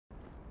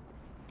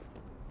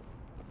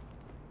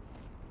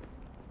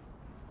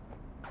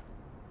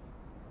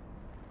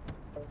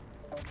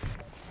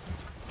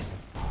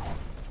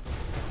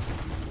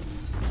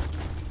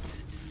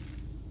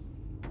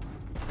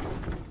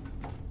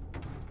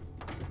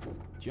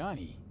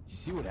Johnny, did you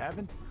see what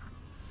happened?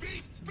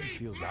 Something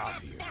feels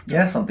off here.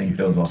 Yeah, something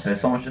feels off here.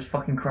 Someone's just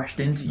fucking crashed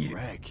into you.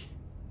 Wreck.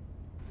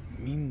 I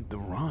mean, the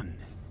run.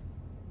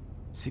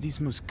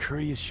 City's most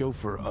courteous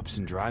chauffeur ups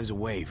and drives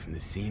away from the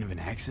scene of an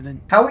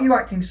accident. How are you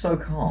acting so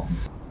calm?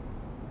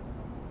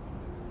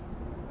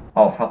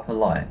 Oh, how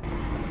polite.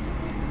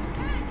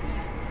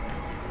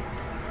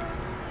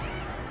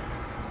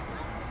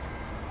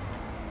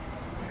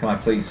 Can I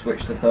please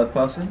switch to third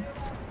person?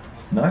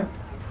 No?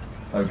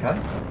 Okay.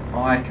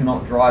 I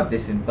cannot drive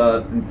this in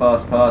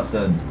first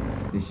person.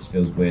 This just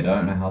feels weird. I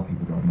don't know how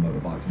people drive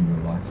motorbikes in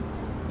real life.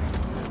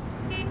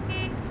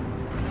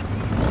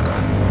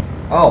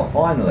 Oh,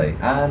 finally.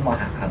 And my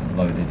hat hasn't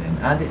loaded in.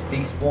 And it's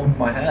despawned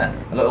my hair.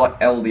 I look like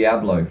El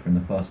Diablo from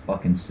the first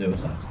fucking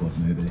Suicide Squad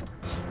movie.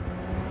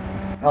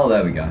 Oh,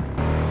 there we go.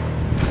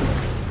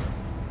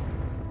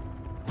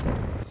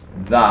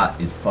 That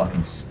is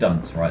fucking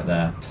stunts right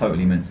there.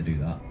 Totally meant to do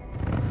that.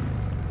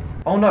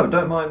 Oh no,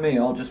 don't mind me.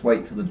 I'll just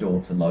wait for the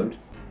door to load.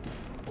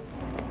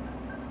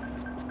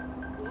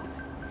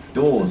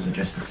 Doors are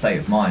just a state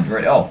of mind,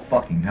 really. Oh,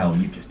 fucking hell,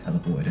 you've just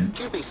teleported in. Would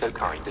you be so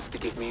kind as to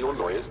give me your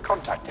lawyer's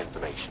contact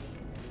information?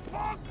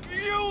 Fuck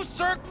you,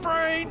 Circ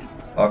Brain!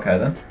 Okay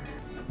then.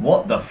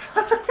 What the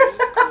fuck?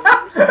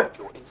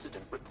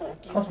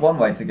 That's one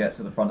way to get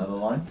to the front of the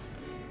line.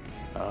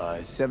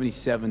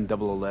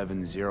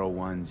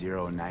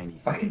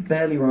 77-011-01096. I can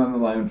barely remember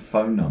my own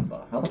phone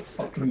number. How the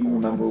fuck do you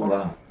remember all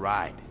that?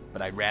 Right,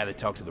 but I'd rather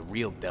talk to the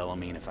real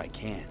Delamain if I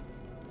can.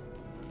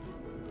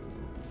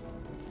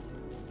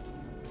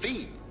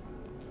 V.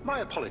 My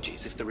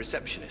apologies if the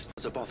receptionist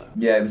was a bother.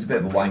 Yeah, it was a bit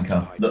of a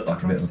wanker. Looked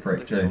like a bit of a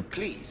prick too.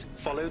 Please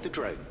follow the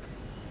drone.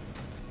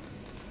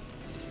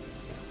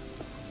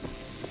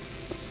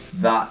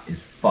 That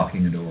is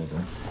fucking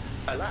adorable.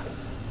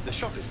 Alas, the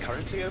shop is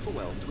currently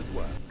overwhelmed with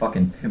work.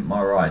 Fucking Pimp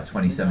My Ride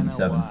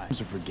 2077.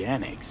 Those are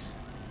organics.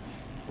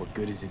 What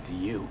good is it to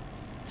you?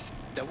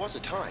 There was a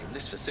time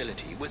this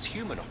facility was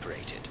human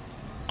operated.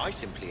 I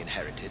simply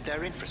inherited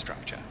their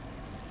infrastructure.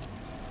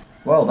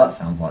 Well, that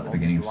sounds like the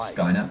beginning of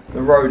Skynet.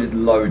 The road is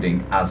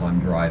loading as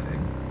I'm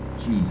driving.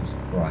 Jesus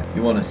Christ.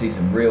 You want to see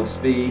some real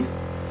speed?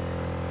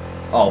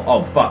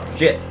 Oh, fuck,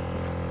 shit.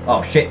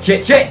 Oh, shit.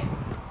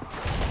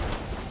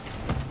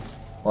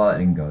 Well, that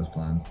didn't go as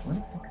planned. Where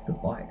the fuck is the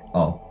bike?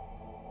 Oh.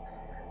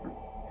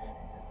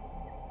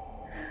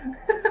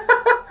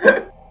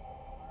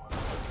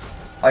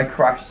 I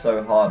crashed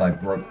so hard I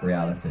broke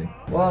reality.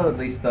 Well, at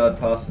least third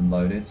person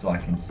loaded so I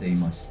can see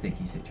my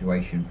sticky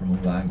situation from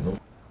all angles.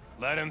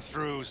 Let him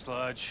through,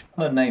 Sludge.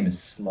 Her name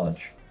is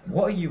Sludge.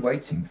 What are you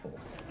waiting for?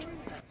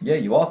 Yeah,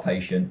 you are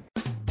patient.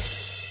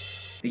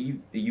 Are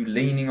you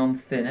leaning on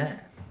thin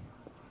air?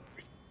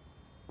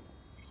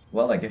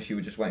 Well, I guess you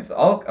were just waiting for...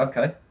 Oh,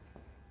 okay.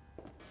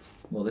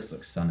 Well, this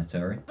looks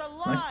sanitary.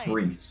 Nice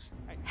briefs.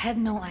 Had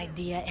no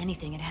idea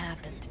anything had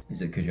happened.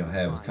 Is it because your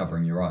hair was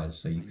covering your eyes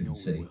so you couldn't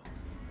see?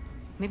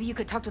 Maybe you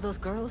could talk to those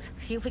girls,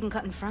 see if we can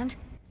cut in front?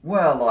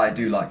 Well, I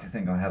do like to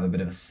think I have a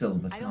bit of a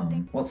silver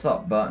tongue. What's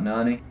up, Bert and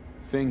Ernie?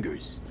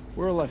 Fingers.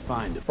 Where'll I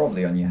find them?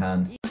 Probably on your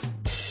hand.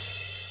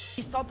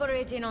 He's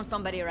operating on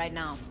somebody right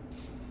now.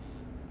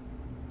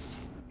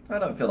 I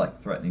don't feel like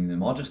threatening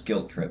them. I'll just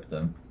guilt trip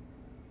them.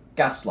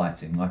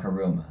 Gaslighting like a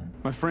real man.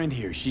 My friend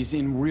here, she's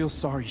in real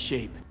sorry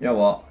shape. You know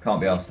what? Can't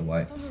be asked to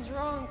wait. Something's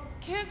wrong.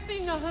 Can't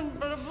see nothing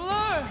but a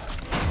blur.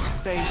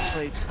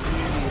 Faceplate's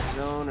previous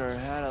owner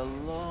had a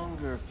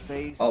longer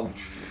face. Oh,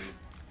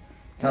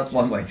 that's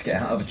one way to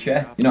get out of a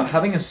chair. You know,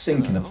 having a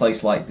sink in a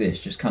place like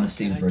this just kind of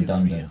seems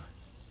redundant.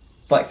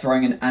 It's like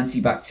throwing an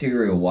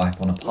antibacterial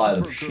wipe on a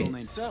pile of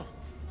shit. So,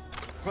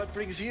 what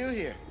brings you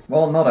here?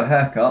 Well, not a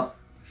haircut.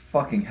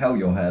 Fucking hell,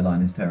 your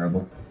hairline is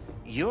terrible.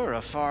 You're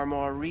a far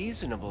more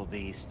reasonable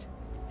beast.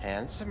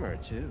 Handsomer,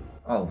 too.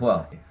 Oh,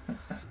 well,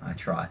 I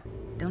try.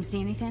 Don't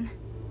see anything?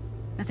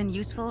 Nothing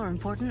useful or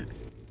important?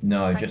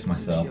 No, just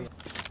myself.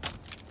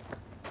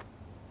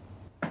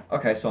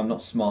 Okay, so I'm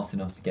not smart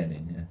enough to get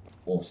in here.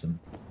 Awesome.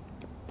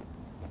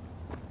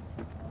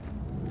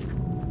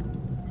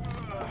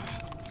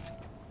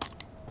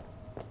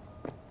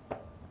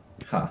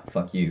 Ha,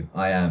 fuck you.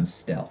 I am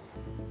stealth.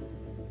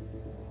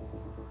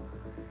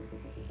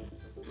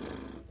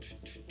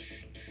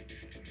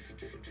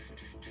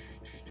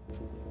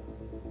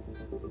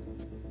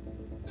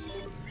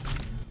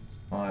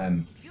 I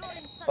am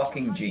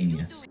fucking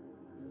genius.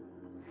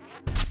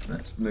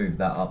 Let's move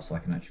that up so I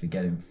can actually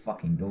get in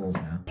fucking doors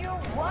now. You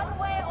one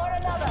way or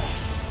another.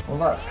 Well,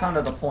 that's kind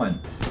of the point.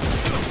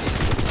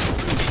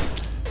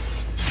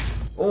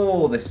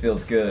 Oh, this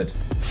feels good.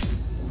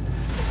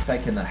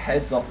 Taking the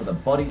heads off of the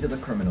bodies of the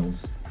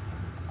criminals.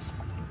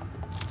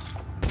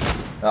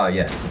 Oh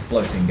yes, the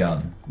floating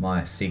gun.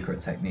 My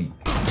secret technique.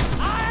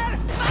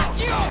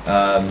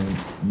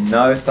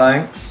 No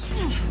thanks.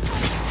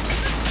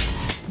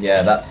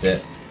 Yeah, that's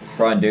it.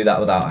 Try and do that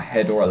without a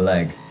head or a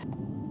leg.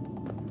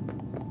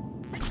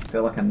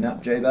 Feel like a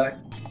nap, J-bag?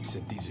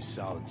 Except these are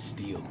solid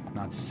steel,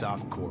 not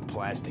soft-core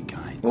plastic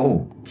kind.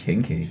 Oh,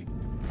 kinky.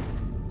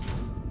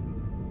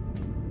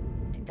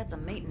 I think that's a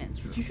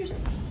maintenance room. Did you just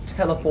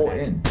teleport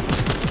in?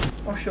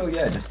 Oh sure,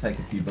 yeah, just take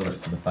a few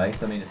bullets to the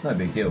face. I mean, it's no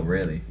big deal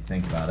really, if you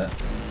think about it.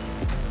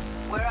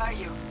 Where are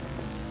you?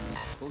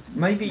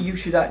 Maybe you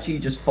should actually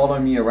just follow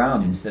me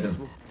around instead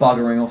of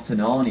buggering off to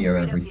Narnia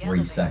every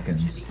 3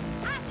 seconds.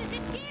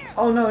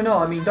 Oh no,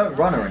 I mean, don't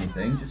run or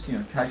anything, just, you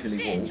know, casually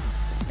walk.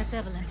 That's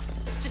Evelyn.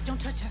 Just don't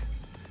touch her.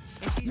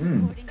 If she's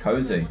recording,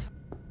 Cozy.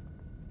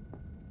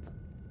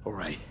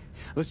 Alright,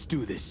 let's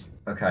do this.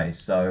 Okay,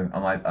 so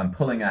I'm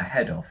pulling her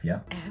head off, yeah?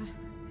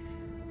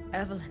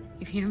 Evelyn,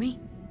 you hear me?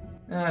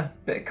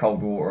 Bit of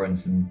cold water and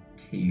some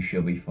tea,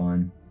 she'll be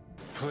fine.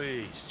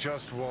 Please,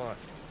 just one.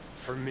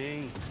 For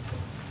me.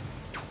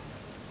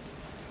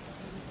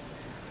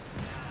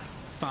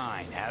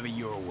 Fine, have it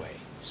your way.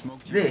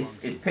 Smoke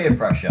This is peer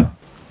pressure.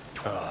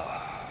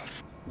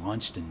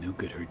 Launched a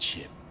nuke at her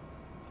ship.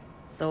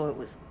 So it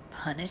was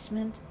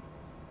punishment?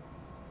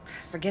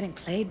 For getting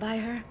played by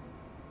her?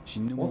 She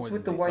knew more What's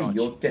with than the they way thought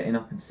you're she getting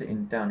up and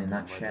sitting down in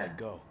that let chair? that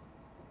go.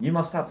 You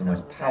must have the most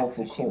So powerful that's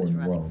who she core was in the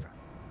running world. from.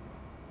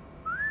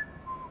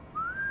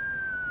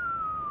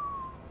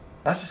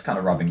 That's just kind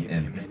of rubbing it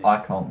in, because I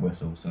can't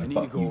whistle, so I need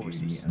fuck to go you, over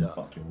some Judy, and stuff.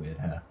 fuck your weird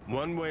hair.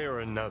 One way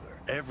or another,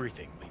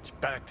 everything leads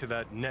back to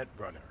that net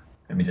runner.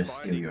 Let me just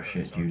steal your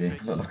shit, Judy.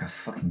 Look like a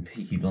fucking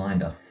Peaky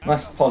Blinder.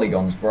 Nice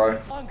polygons, bro.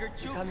 Come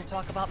to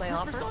talk about my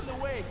offer?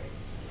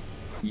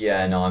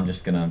 Yeah, no, I'm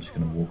just gonna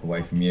walk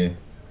away from you.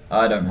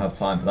 I don't have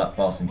time for that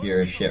Fast and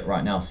Furious shit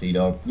right now, Sea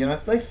Dog. You know,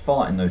 if they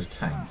fight in those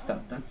tanks,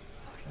 that's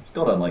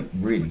gotta like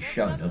really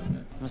show, doesn't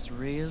it? Must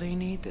really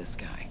need this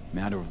guy.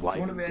 Matter of Do life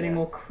you want to and be any death.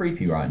 more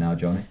creepy right now,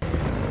 Johnny?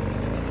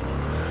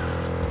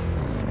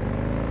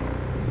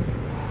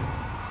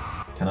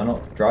 Can I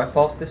not drive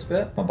past this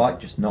bit? My bike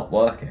just not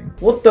working.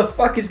 What the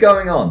fuck is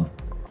going on?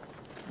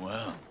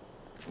 Well,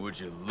 would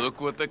you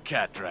look what the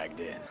cat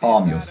dragged in?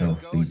 Calm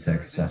yourself,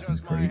 BTEC Assassin's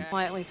Creed.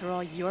 Quietly through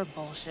all your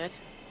bullshit.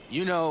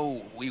 You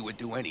know, we would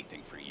do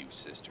anything for you,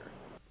 sister.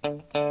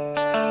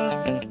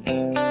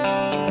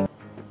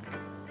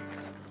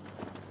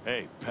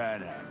 Hey,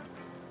 Panam.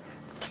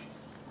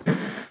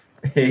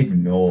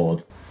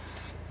 Ignored.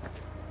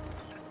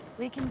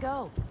 We can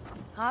go.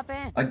 Hop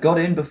in. I got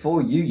in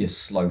before you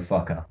slow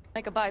fucker.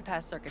 Make a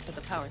bypass circuit to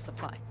the power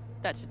supply.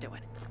 That should do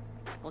it.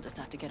 We'll just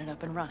have to get it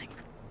up and running.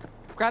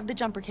 Grab the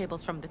jumper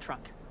cables from the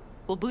trunk.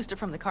 We'll boost it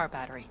from the car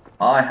battery.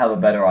 I have a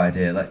better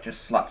idea. Let's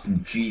just slap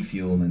some G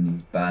fuel in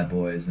these bad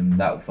boys and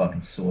that will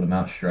fucking sort them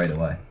out straight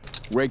away.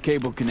 Red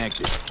cable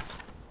connected.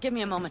 Give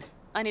me a moment.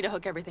 I need to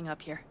hook everything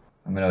up here.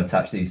 I'm going to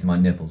attach these to my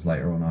nipples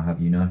later on, I'll have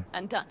you know.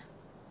 And done.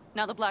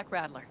 Now the Black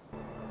Rattler.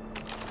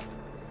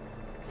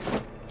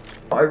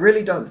 I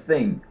really don't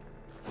think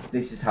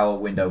this is how a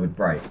window would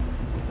break.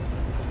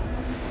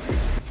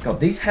 God,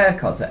 these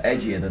haircuts are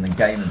edgier than a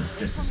gamer that's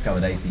just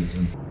discovered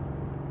atheism.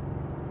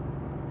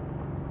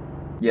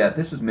 Yeah, if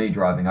this was me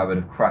driving, I would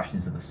have crashed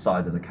into the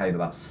side of the cave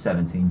about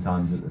 17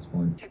 times at this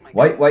point.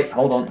 Wait,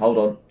 hold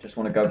on. Just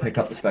want to go pick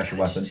up the special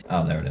weapon.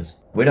 Oh, there it is.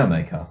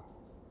 Widowmaker.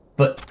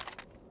 But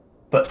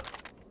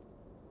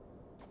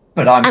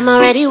I'm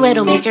already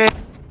Widowmaker.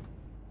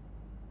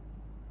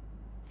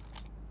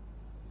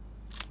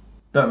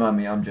 Don't mind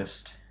me, I'm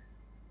just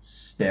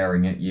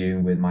staring at you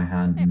with my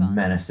hand Hey, boss.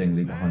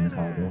 menacingly behind the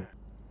car door.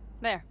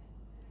 There.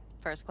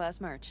 First class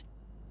merch.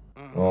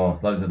 Oh,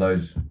 those are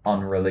those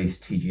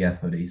unreleased TGF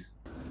hoodies.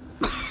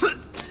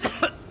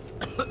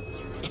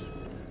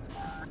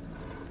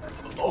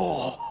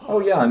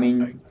 Oh yeah, I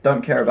mean,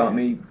 don't care about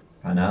me,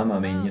 Panam. I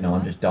mean, you know,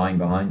 I'm just dying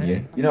behind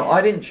you. You know,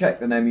 I didn't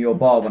check the name of your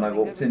bar when I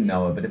walked in,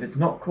 Noah, but if it's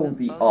not called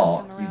The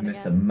Ark, you've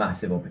missed a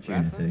massive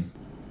opportunity.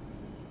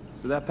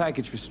 So that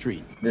package for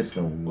Street. This is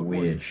a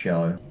weird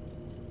show.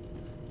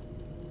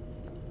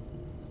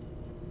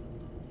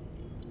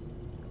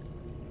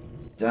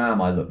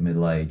 Damn, I look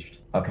middle-aged.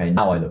 Okay,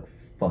 now I look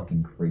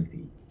fucking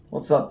creepy.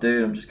 What's up,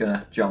 dude? I'm just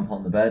gonna jump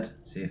on the bed,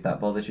 see if that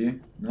bothers you.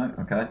 No?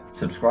 Okay.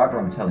 Subscribe or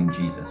I'm telling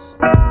Jesus.